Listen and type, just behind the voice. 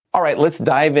All right, let's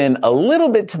dive in a little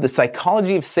bit to the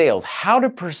psychology of sales, how to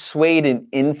persuade and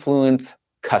influence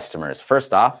customers.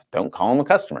 First off, don't call them a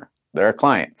customer. They're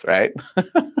clients, right?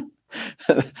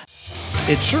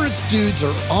 Insurance dudes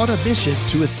are on a mission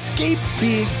to escape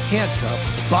being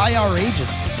handcuffed by our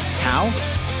agencies. How?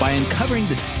 By uncovering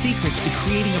the secrets to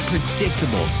creating a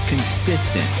predictable,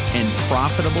 consistent, and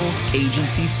profitable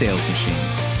agency sales machine.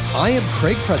 I am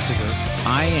Craig Pretzinger.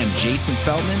 I am Jason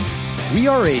Feldman. We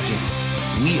are agents.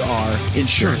 We are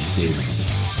insurance dudes.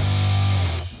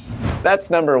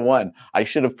 That's number one. I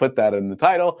should have put that in the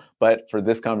title, but for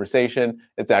this conversation,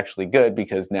 it's actually good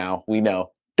because now we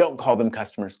know, don't call them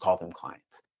customers, call them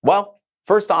clients. Well,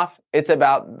 first off, it's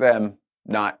about them,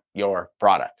 not your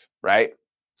product, right?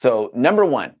 So number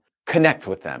one, connect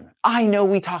with them. I know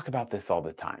we talk about this all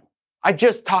the time. I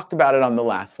just talked about it on the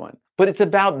last one, but it's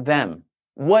about them.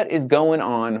 What is going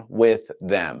on with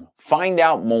them? Find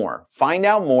out more. Find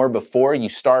out more before you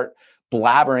start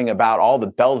blabbering about all the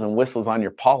bells and whistles on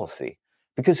your policy,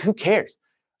 because who cares?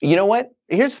 You know what?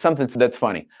 Here's something that's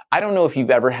funny. I don't know if you've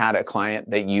ever had a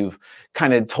client that you've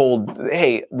kind of told,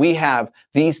 hey, we have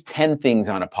these 10 things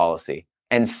on a policy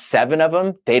and 7 of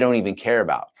them they don't even care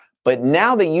about. But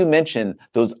now that you mention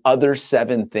those other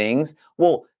 7 things,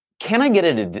 well, can I get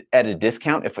it at a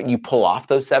discount if you pull off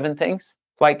those 7 things?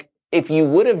 Like, if you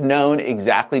would have known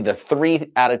exactly the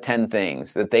 3 out of 10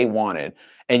 things that they wanted,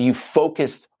 and you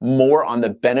focused more on the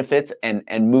benefits and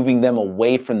moving them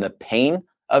away from the pain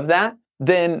of that,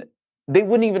 then they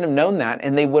wouldn't even have known that,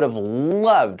 and they would have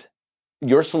loved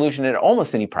your solution at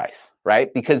almost any price,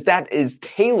 right? Because that is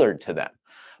tailored to them.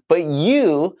 But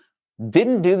you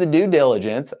didn't do the due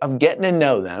diligence of getting to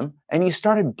know them, and you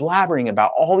started blabbering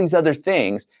about all these other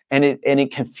things, and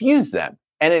it confused them.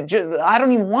 And I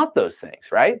don't even want those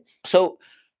things, right? So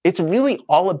it's really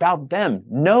all about them.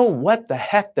 Know what the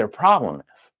heck their problem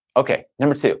is. Okay,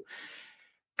 number 2,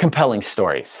 compelling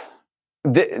stories.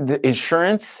 The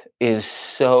insurance is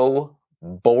so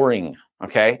boring,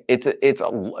 okay? It's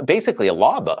basically a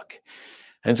law book.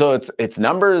 And so it's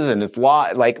numbers and it's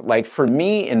law. Like for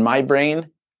me, in my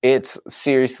brain, it's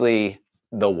seriously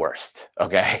the worst,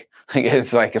 okay?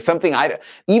 It's like something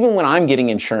even when I'm getting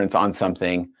insurance on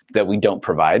something that we don't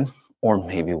provide, or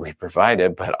maybe we provide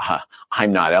it, but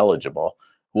I'm not eligible.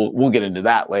 We'll get into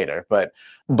that later. But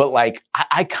like,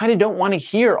 I kind of don't want to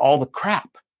hear all the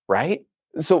crap, right?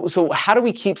 So how do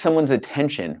we keep someone's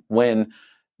attention when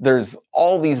there's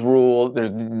all these rules,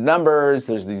 there's numbers,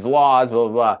 there's these laws, blah,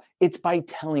 blah, blah. It's by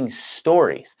telling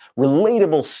stories,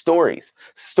 relatable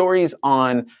stories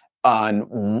on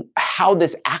how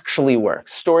this actually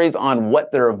works, stories on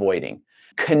what they're avoiding.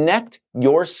 Connect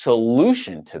your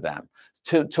solution to them,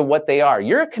 to what they are.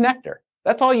 You're a connector.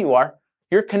 That's all you are.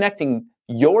 You're connecting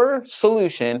your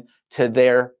solution to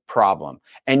their problem,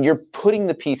 and you're putting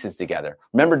the pieces together.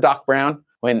 Remember Doc Brown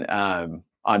when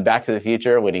on Back to the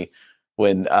Future when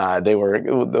they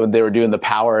were doing the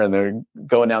power and they're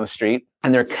going down the street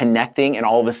and they're connecting, and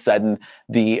all of a sudden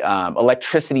the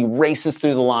electricity races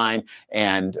through the line,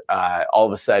 and all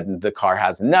of a sudden the car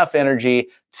has enough energy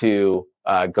to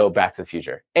go back to the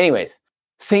future. Anyways,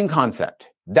 same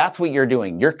concept. That's what you're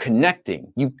doing. You're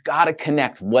connecting. You got to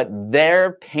connect what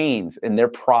their pains and their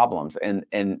problems and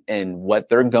what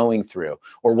they're going through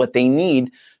or what they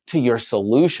need to your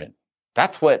solution.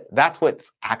 That's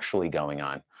what's actually going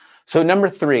on. So number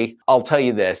 3, I'll tell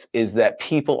you this, is that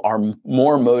people are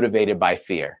more motivated by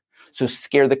fear. So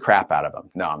scare the crap out of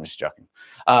them. No, I'm just joking.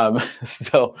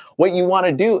 So what you want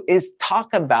to do is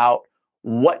talk about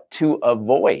what to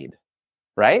avoid,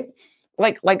 right?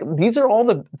 Like these are all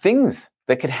the things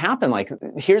that could happen. Like,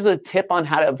 here's a tip on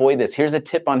how to avoid this. Here's a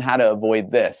tip on how to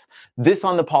avoid this. This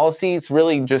on the policy is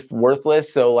really just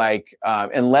worthless. So like,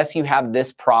 unless you have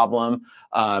this problem,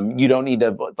 you don't need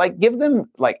to give them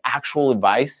actual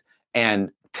advice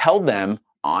and tell them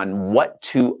on what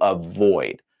to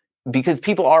avoid, because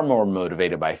people are more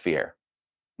motivated by fear.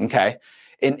 Okay.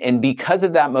 And because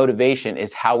of that motivation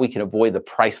is how we can avoid the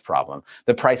price problem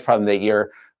that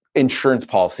your insurance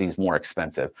policy is more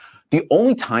expensive. The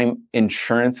only time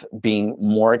insurance being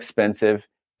more expensive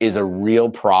is a real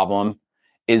problem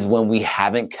is when we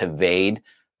haven't conveyed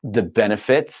the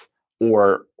benefits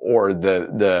or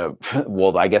the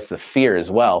fear as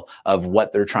well of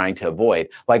what they're trying to avoid.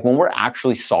 Like when we're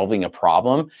actually solving a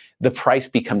problem, the price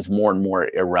becomes more and more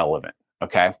irrelevant.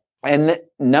 Okay. And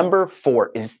number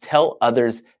 4 is tell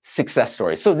others success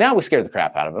stories. So now we scare the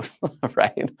crap out of them,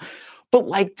 right? But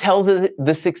like, tell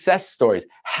the success stories.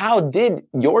 How did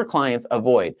your clients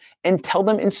avoid? And tell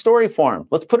them in story form.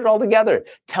 Let's put it all together.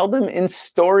 Tell them in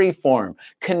story form.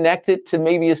 Connect it to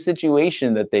maybe a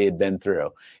situation that they had been through.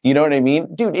 You know what I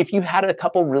mean? Dude, if you had a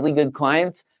couple really good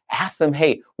clients, ask them,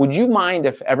 hey, would you mind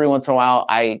if every once in a while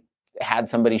I had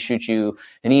somebody shoot you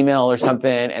an email or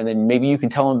something, and then maybe you can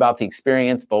tell them about the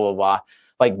experience, blah, blah, blah.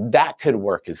 Like, that could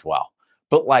work as well.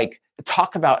 But like,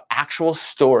 talk about actual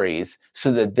stories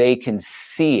so that they can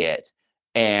see it,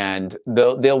 and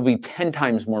they'll be 10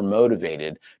 times more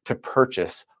motivated to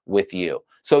purchase with you.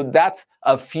 So that's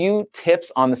a few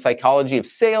tips on the psychology of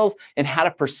sales and how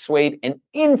to persuade and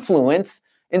influence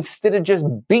instead of just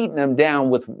beating them down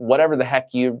with whatever the heck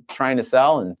you're trying to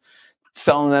sell and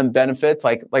selling them benefits.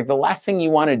 Like the last thing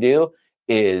you want to do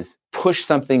is push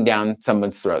something down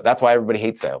someone's throat. That's why everybody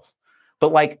hates sales.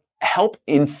 But like, help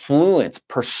influence,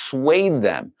 persuade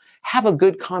them, have a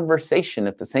good conversation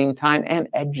at the same time, and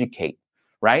educate,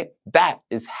 right? That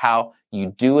is how you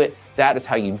do it. That is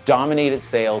how you dominate at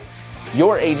sales.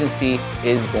 Your agency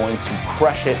is going to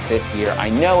crush it this year. I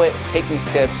know it. Take these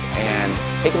tips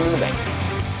and take them to the bank.